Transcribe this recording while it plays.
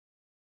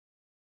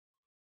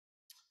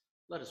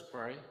Let us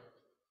pray.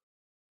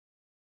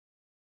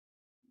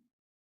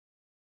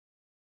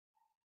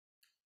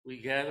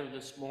 We gather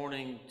this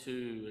morning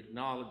to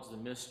acknowledge the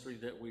mystery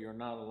that we are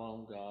not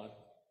alone, God.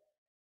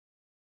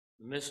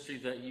 The mystery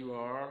that you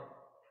are,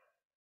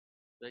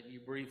 that you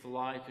breathe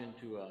life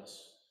into us.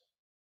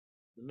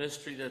 The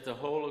mystery that the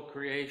whole of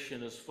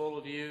creation is full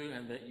of you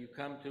and that you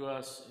come to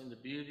us in the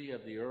beauty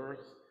of the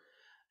earth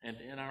and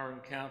in our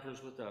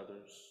encounters with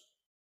others,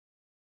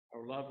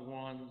 our loved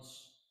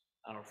ones,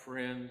 our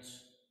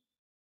friends,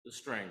 the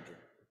stranger.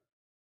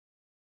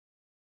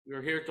 We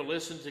are here to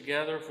listen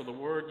together for the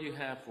word you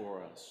have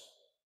for us.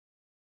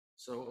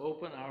 So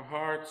open our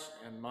hearts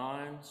and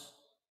minds.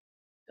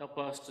 Help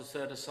us to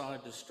set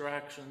aside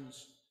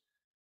distractions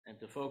and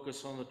to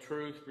focus on the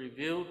truth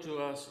revealed to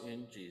us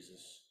in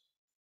Jesus.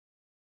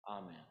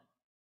 Amen.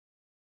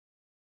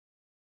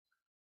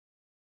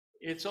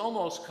 It's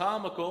almost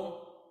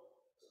comical.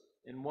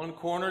 In one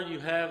corner you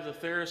have the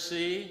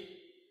Pharisee,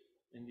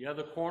 in the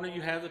other corner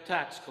you have the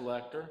tax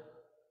collector.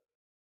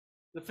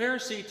 The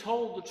Pharisee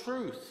told the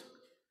truth.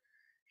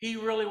 He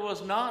really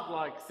was not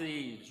like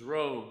thieves,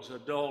 rogues,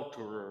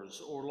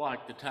 adulterers, or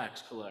like the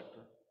tax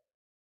collector.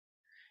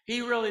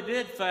 He really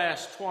did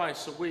fast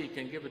twice a week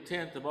and give a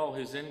tenth of all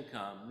his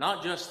income,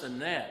 not just the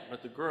net,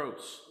 but the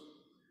gross.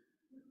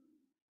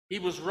 He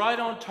was right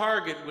on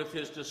target with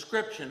his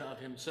description of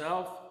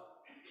himself.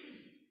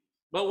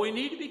 But we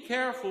need to be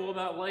careful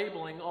about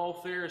labeling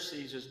all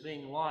Pharisees as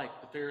being like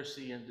the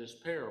Pharisee in this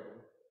parable.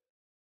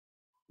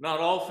 Not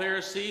all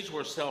Pharisees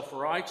were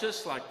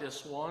self-righteous like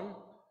this one.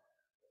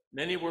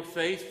 Many were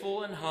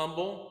faithful and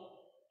humble.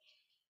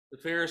 The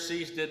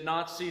Pharisees did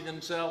not see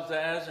themselves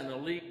as an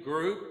elite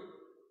group.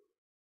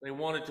 They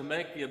wanted to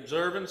make the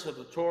observance of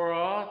the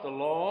Torah, the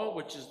law,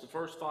 which is the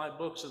first 5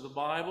 books of the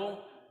Bible,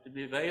 to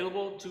be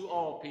available to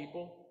all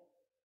people.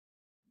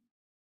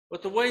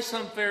 But the way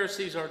some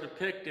Pharisees are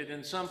depicted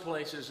in some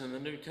places in the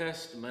New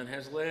Testament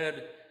has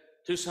led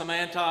to some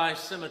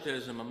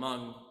anti-Semitism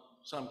among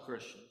some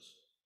Christians.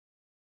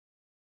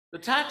 The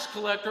tax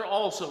collector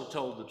also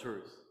told the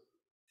truth.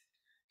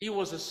 He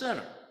was a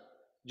sinner,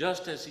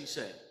 just as he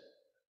said.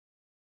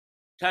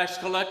 Tax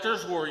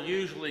collectors were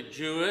usually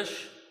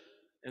Jewish,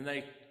 and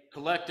they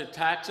collected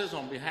taxes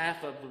on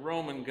behalf of the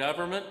Roman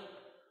government,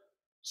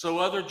 so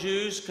other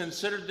Jews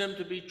considered them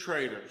to be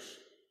traitors.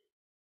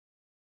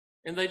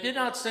 And they did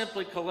not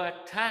simply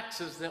collect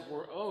taxes that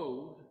were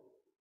owed,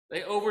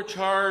 they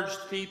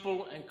overcharged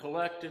people and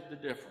collected the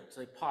difference.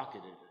 They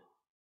pocketed it.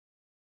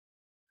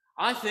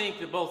 I think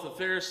that both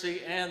the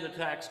Pharisee and the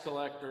tax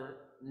collector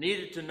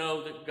needed to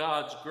know that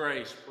God's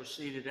grace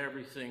preceded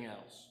everything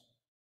else.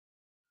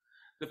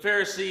 The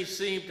Pharisee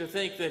seemed to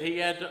think that he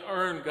had to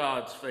earn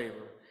God's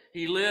favor.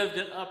 He lived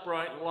an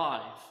upright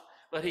life,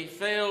 but he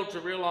failed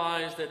to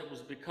realize that it was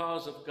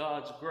because of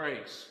God's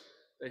grace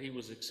that he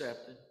was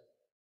accepted.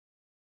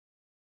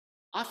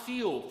 I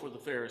feel for the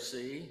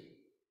Pharisee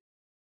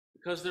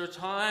because there are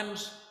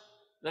times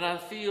that I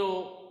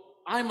feel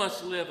I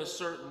must live a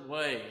certain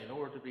way in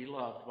order to be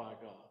loved by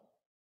God.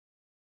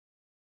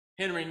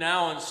 Henry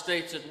Nouwen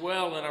states it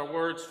well in our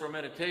words for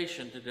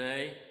meditation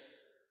today,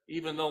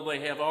 even though they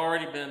have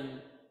already been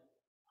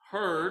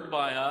heard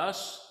by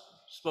us,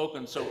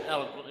 spoken so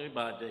eloquently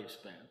by Dave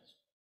Spence.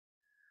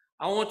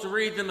 I want to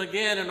read them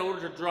again in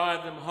order to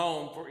drive them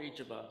home for each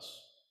of us.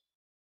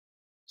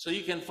 So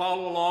you can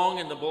follow along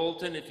in the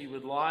bulletin if you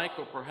would like,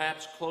 or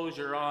perhaps close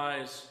your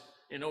eyes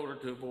in order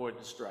to avoid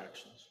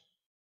distractions.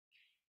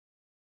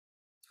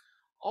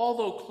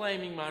 Although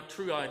claiming my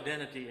true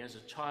identity as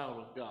a child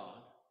of God,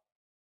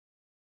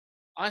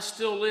 I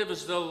still live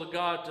as though the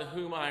God to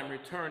whom I am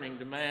returning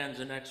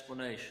demands an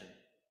explanation.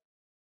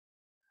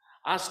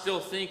 I still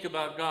think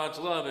about God's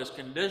love as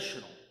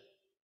conditional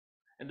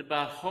and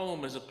about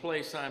home as a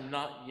place I'm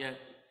not yet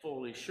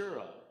fully sure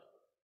of.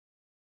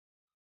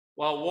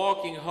 While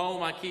walking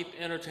home, I keep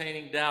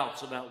entertaining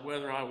doubts about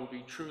whether I will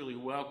be truly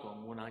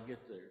welcome when I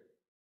get there.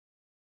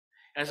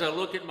 As I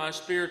look at my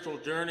spiritual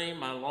journey,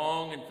 my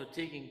long and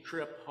fatiguing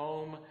trip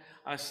home,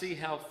 I see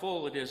how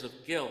full it is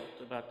of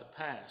guilt about the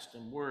past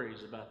and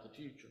worries about the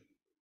future.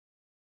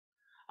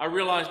 I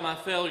realize my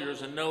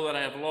failures and know that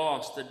I have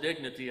lost the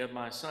dignity of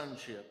my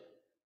sonship,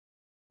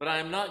 but I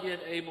am not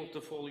yet able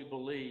to fully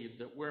believe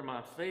that where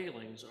my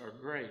failings are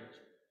great,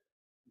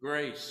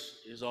 grace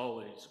is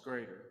always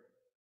greater.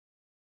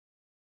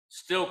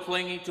 Still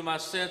clinging to my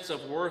sense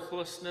of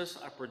worthlessness,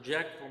 I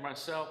project for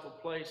myself a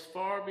place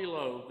far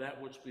below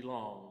that which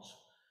belongs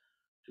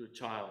to a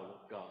child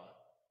of God.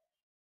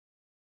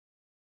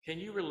 Can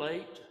you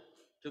relate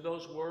to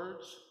those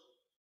words?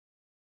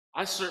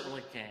 I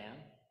certainly can.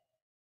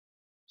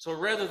 So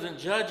rather than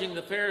judging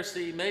the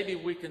Pharisee, maybe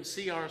we can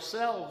see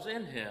ourselves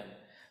in him.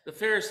 The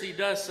Pharisee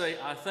does say,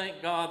 I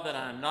thank God that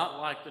I'm not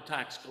like the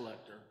tax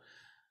collector.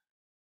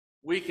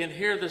 We can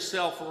hear the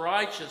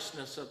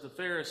self-righteousness of the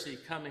Pharisee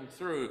coming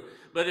through.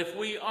 But if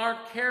we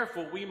aren't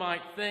careful, we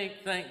might think,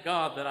 thank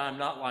God that I'm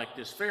not like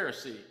this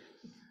Pharisee.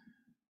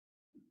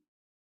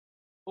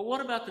 But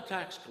what about the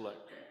tax collector?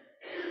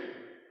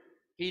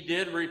 He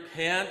did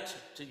repent,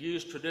 to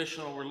use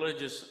traditional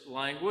religious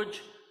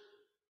language,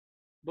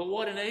 but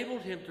what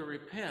enabled him to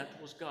repent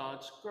was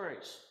God's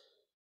grace.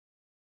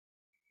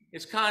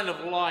 It's kind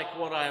of like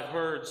what I've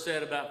heard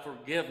said about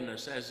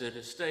forgiveness as it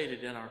is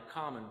stated in our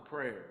common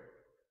prayer.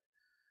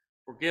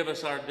 Forgive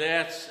us our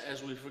debts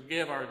as we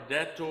forgive our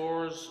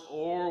debtors,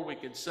 or we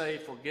could say,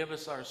 forgive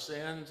us our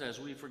sins as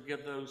we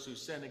forgive those who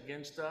sin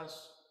against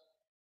us.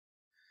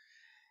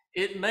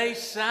 It may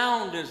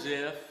sound as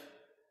if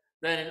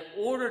that in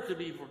order to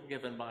be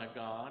forgiven by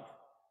God,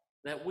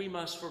 that we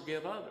must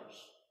forgive others.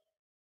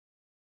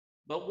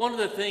 But one of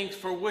the things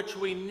for which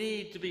we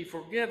need to be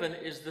forgiven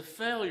is the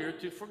failure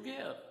to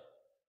forgive.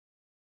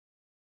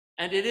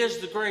 And it is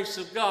the grace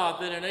of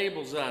God that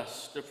enables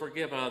us to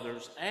forgive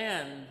others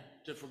and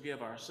to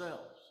forgive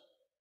ourselves.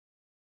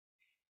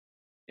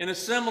 In a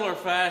similar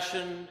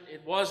fashion,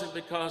 it wasn't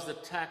because the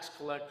tax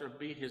collector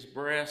beat his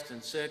breast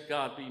and said,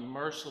 God, be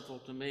merciful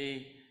to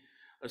me,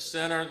 a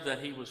sinner, that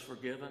he was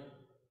forgiven.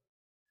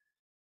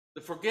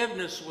 The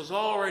forgiveness was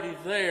already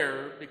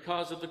there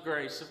because of the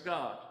grace of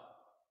God.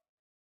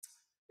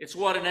 It's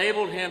what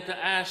enabled him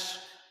to ask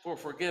for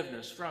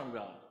forgiveness from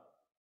God.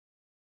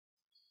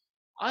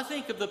 I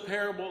think of the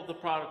parable of the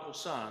prodigal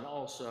son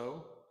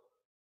also.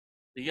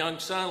 The young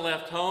son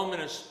left home in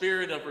a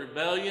spirit of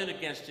rebellion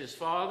against his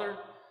father.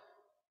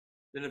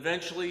 Then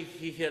eventually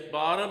he hit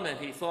bottom and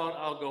he thought,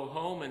 I'll go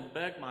home and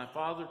beg my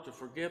father to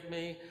forgive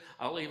me.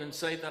 I'll even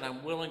say that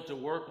I'm willing to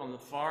work on the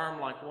farm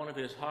like one of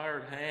his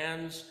hired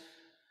hands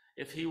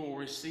if he will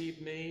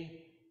receive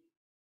me.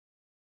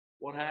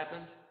 What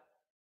happened?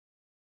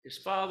 His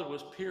father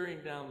was peering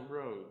down the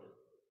road,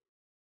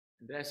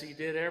 and as he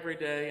did every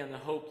day in the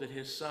hope that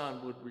his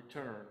son would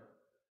return.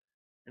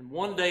 And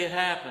one day it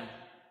happened.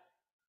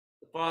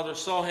 The father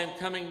saw him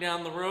coming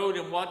down the road,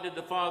 and what did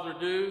the father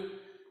do?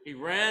 He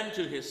ran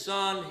to his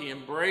son, he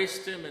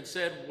embraced him and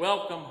said,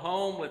 welcome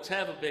home, let's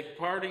have a big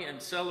party in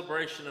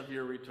celebration of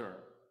your return.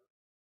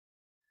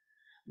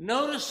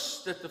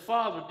 Notice that the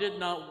father did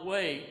not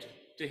wait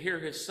to hear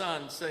his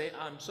son say,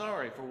 I'm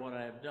sorry for what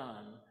I have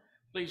done.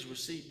 Please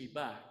receive me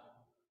back.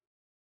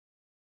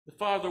 The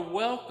father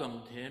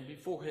welcomed him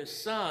before his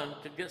son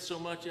could get so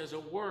much as a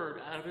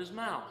word out of his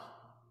mouth.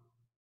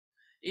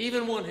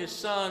 Even when his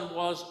son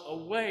was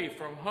away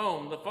from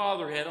home, the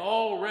father had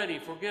already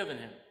forgiven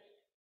him.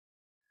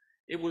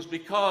 It was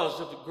because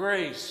of the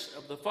grace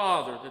of the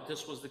father that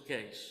this was the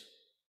case.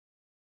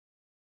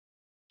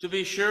 To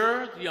be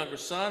sure, the younger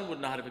son would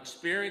not have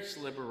experienced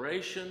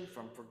liberation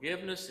from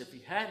forgiveness if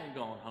he hadn't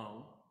gone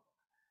home,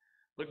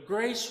 but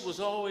grace was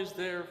always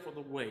there for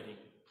the waiting.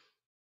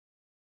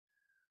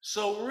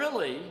 So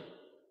really,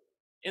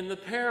 in the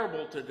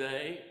parable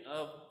today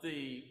of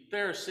the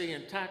Pharisee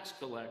and tax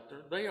collector,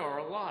 they are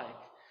alike.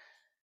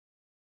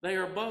 They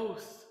are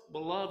both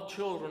beloved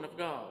children of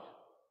God.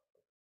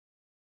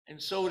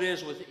 And so it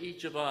is with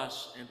each of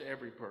us and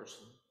every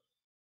person.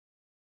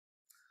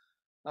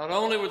 Not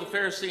only were the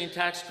Pharisee and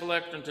tax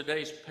collector in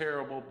today's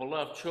parable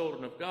beloved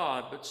children of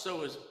God, but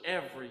so is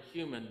every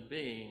human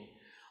being.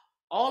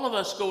 All of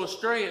us go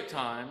astray at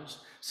times.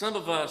 Some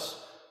of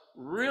us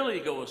really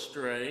go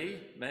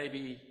astray,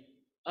 maybe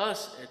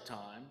us at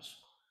times,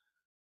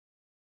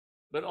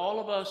 but all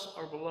of us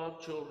are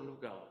beloved children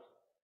of God.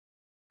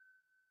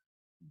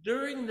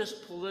 During this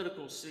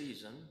political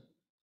season,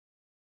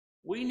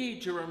 we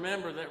need to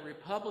remember that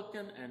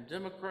Republican and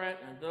Democrat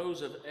and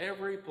those of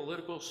every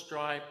political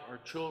stripe are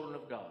children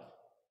of God.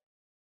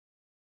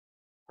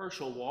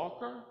 Herschel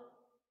Walker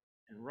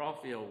and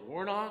Raphael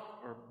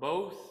Warnock are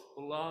both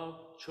beloved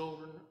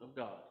children of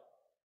God.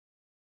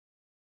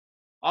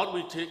 Ought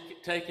we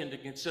take into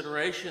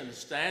consideration the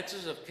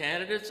stances of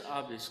candidates?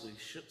 Obviously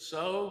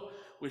so.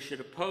 We should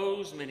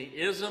oppose many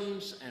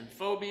isms and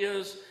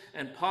phobias,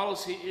 and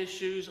policy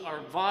issues are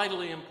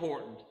vitally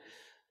important.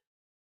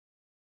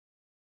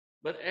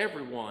 But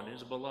everyone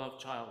is a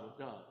beloved child of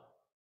God.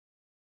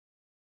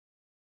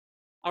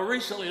 I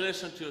recently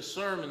listened to a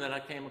sermon that I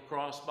came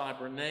across by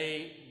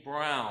Brene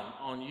Brown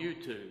on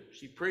YouTube.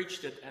 She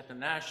preached it at the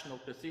National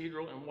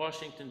Cathedral in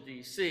Washington,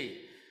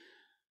 D.C.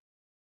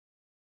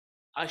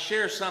 I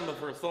share some of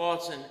her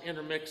thoughts and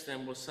intermix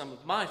them with some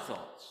of my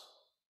thoughts.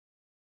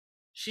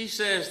 She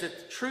says that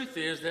the truth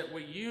is that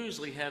we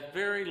usually have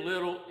very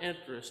little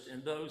interest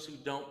in those who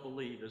don't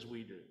believe as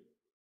we do.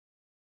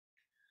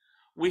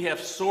 We have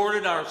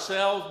sorted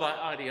ourselves by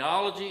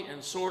ideology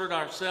and sorted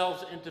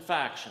ourselves into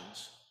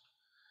factions.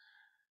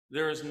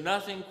 There is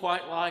nothing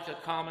quite like a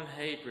common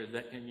hatred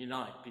that can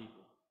unite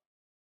people.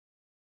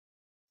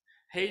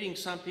 Hating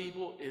some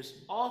people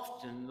is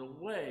often the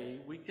way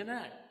we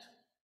connect.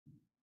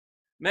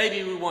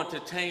 Maybe we want to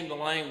tame the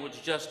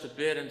language just a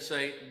bit and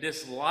say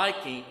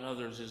disliking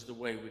others is the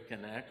way we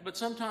connect, but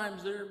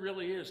sometimes there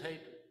really is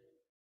hatred.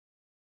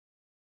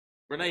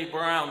 Brene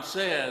Brown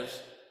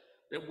says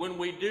that when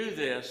we do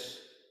this,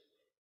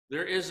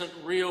 there isn't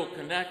real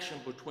connection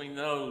between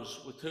those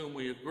with whom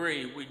we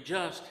agree. We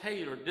just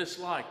hate or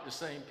dislike the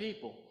same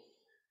people.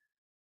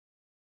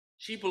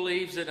 She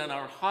believes that in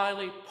our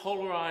highly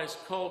polarized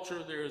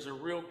culture, there is a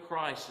real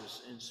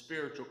crisis in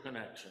spiritual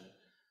connection.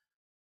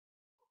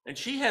 And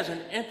she has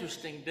an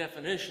interesting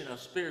definition of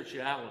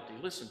spirituality.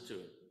 Listen to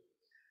it.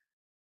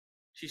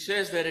 She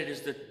says that it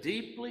is the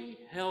deeply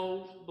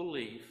held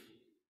belief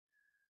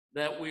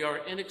that we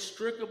are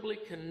inextricably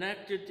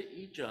connected to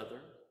each other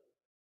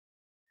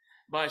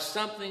by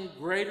something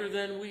greater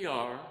than we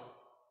are,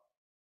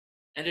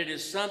 and it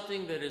is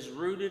something that is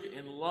rooted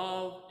in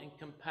love and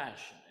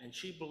compassion. And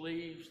she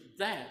believes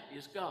that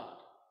is God.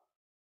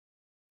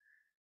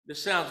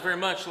 This sounds very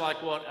much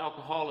like what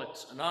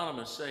Alcoholics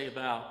Anonymous say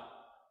about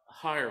a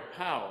higher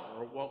power,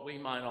 or what we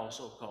might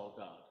also call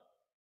God.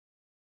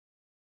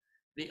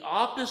 The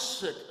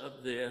opposite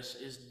of this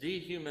is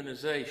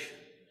dehumanization.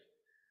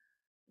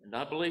 And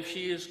I believe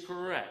she is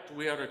correct.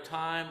 We are at a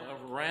time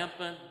of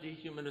rampant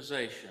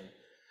dehumanization.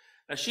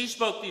 Now, she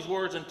spoke these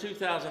words in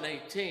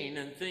 2018,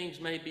 and things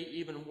may be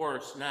even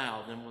worse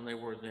now than when they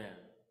were then.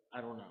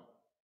 I don't know.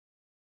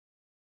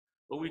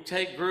 But we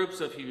take groups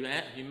of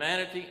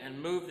humanity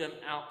and move them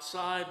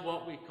outside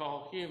what we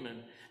call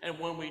human. And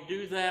when we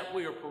do that,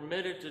 we are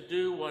permitted to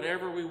do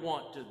whatever we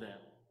want to them.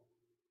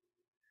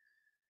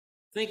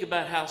 Think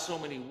about how so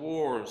many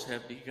wars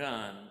have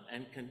begun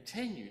and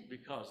continued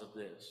because of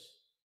this.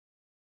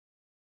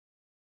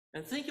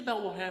 And think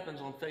about what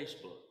happens on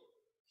Facebook,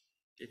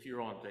 if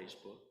you're on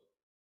Facebook.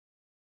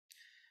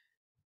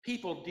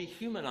 People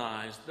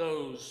dehumanize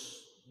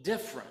those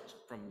different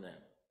from them.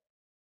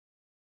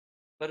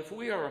 But if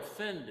we are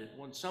offended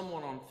when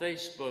someone on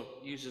Facebook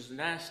uses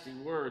nasty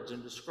words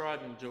in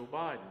describing Joe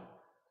Biden,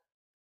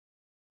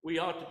 we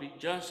ought to be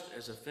just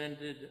as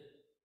offended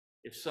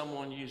if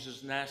someone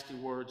uses nasty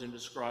words in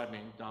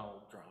describing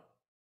Donald Trump.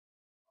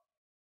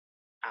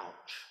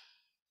 Ouch.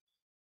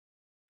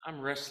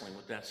 I'm wrestling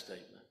with that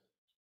statement.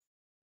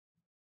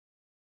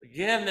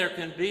 Again, there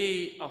can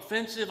be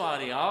offensive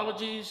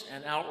ideologies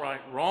and outright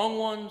wrong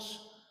ones,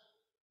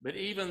 but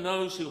even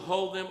those who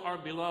hold them are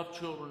beloved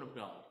children of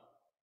God.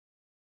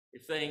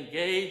 If they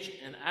engage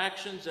in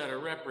actions that are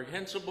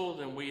reprehensible,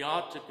 then we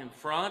ought to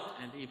confront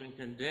and even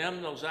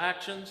condemn those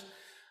actions.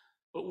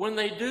 But when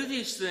they do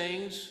these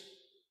things,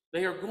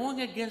 they are going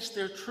against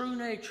their true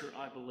nature,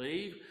 I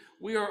believe.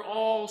 We are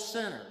all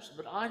sinners,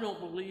 but I don't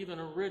believe in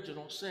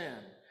original sin.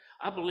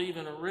 I believe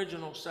in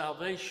original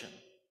salvation.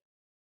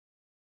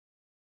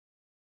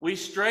 We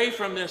stray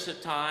from this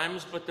at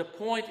times, but the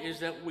point is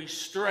that we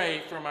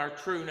stray from our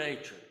true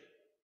nature.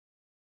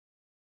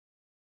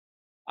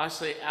 I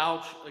say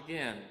ouch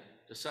again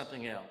to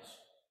something else.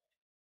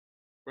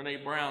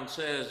 Brene Brown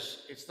says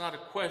it's not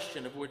a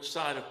question of which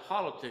side of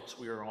politics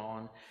we are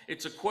on.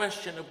 It's a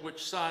question of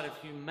which side of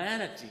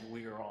humanity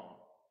we are on.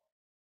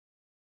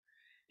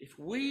 If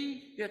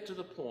we get to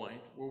the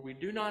point where we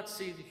do not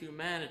see the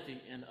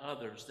humanity in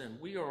others, then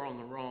we are on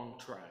the wrong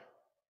track.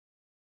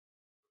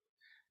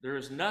 There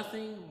is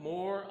nothing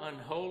more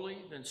unholy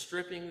than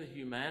stripping the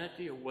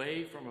humanity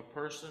away from a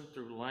person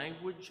through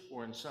language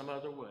or in some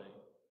other way.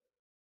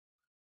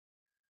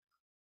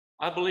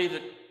 I believe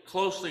that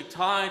closely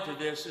tied to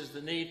this is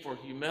the need for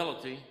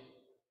humility.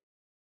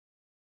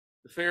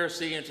 The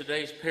Pharisee in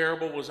today's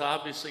parable was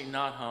obviously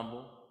not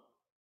humble.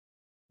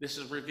 This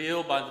is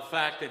revealed by the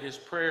fact that his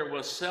prayer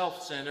was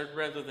self-centered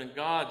rather than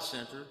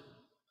God-centered.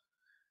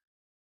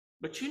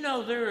 But you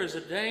know, there is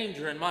a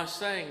danger in my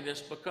saying this,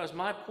 because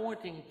my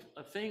pointing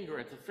a finger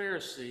at the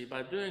Pharisee,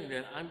 by doing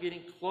that, I'm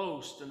getting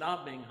close to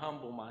not being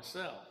humble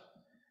myself.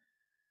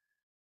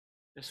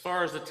 As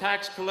far as the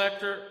tax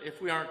collector, if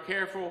he weren't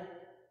careful,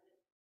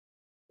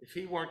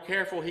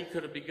 he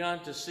could have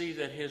begun to see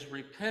that his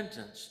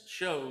repentance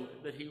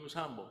showed that he was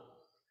humble.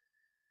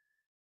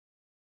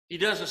 He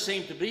doesn't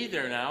seem to be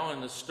there now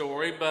in the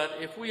story, but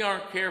if we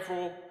aren't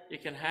careful,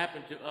 it can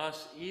happen to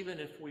us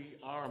even if we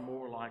are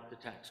more like the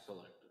tax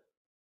collector.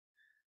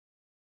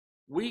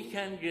 We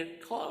can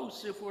get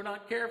close, if we're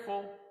not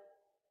careful,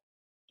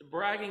 to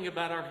bragging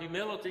about our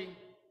humility.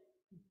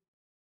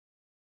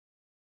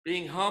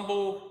 Being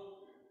humble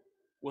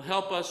will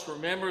help us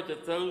remember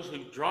that those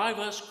who drive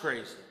us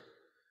crazy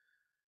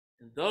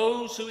and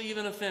those who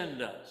even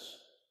offend us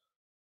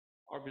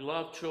are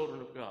beloved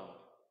children of God.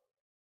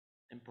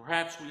 And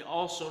perhaps we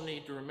also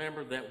need to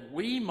remember that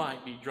we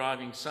might be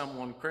driving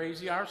someone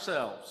crazy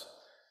ourselves.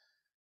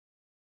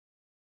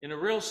 In a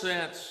real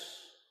sense,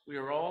 we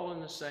are all in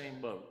the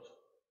same boat.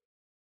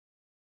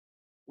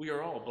 We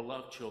are all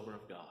beloved children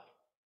of God.